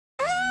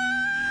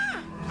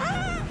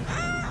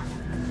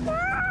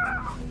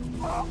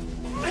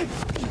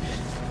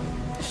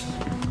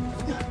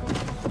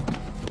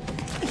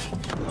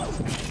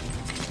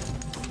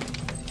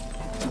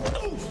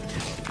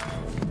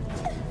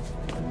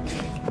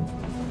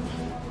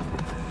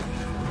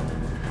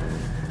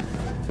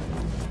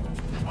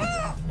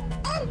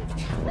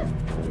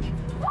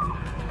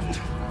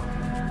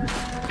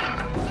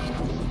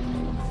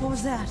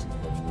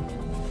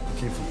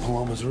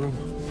Paloma's room.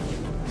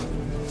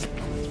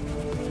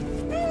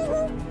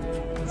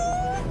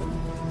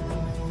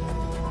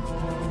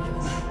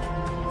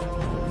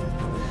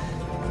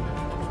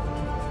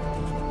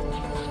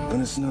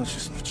 Buenas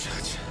noches,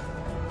 muchacha.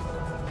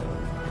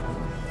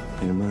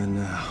 You're mine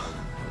now.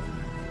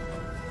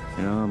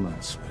 You're all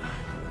mine, sweetheart.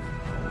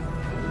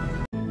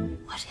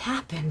 What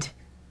happened?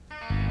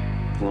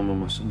 Paloma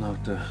must have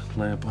knocked the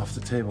lamp off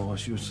the table while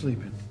she was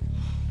sleeping.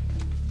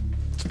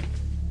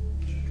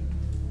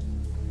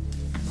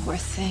 Poor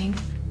thing.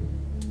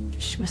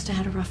 She must have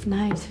had a rough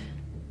night.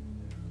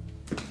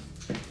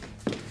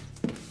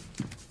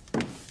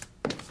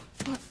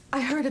 Well, I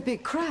heard a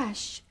big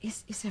crash.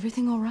 Is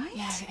everything all right?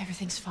 Yeah,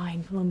 everything's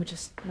fine. Paloma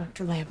just knocked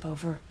her lamp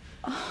over.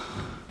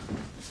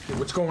 Hey,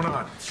 what's going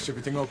on? Is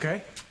everything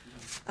okay?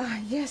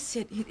 Yes,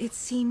 it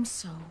seems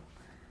so.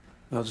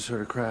 I just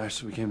heard a crash,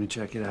 so we came to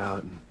check it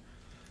out, and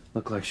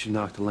looked like she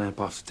knocked the lamp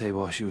off the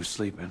table while she was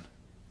sleeping.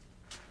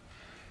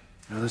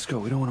 Now, let's go.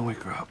 We don't want to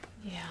wake her up.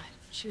 Yeah,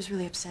 she was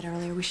really upset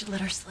earlier. We should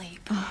let her sleep.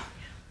 Oh,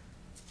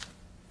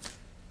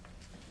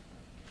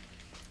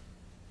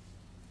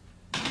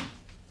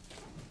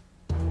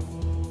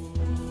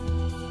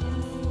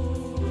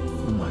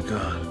 my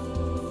God.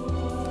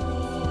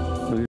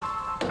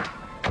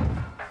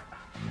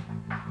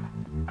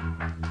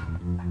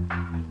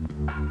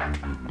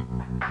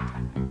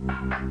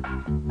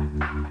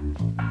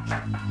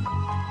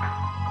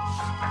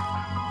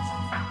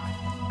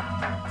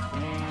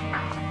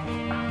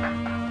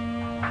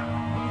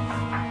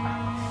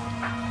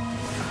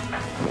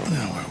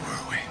 Now, where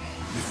were we?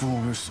 Before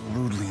we were so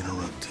rudely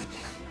interrupted.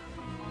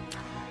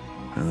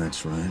 Now,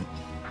 that's right.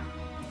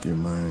 You're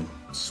mine,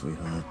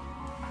 sweetheart.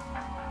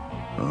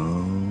 Oh,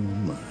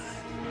 mine.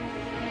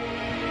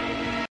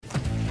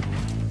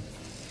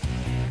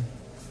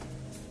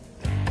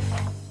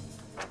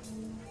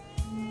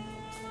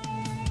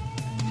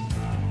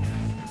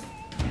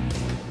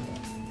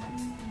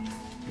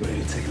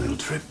 Ready to take a little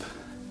trip?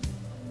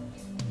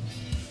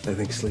 I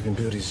think Sleeping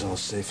Beauty's all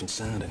safe and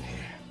sound in here.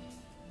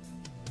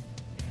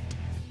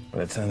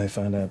 By the time they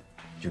find out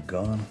you're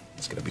gone,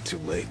 it's gonna be too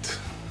late.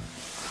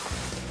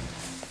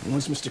 And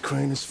once Mr.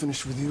 Crane is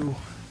finished with you,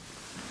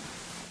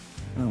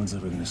 no one's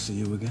ever gonna see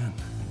you again.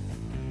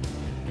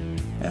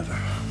 Ever.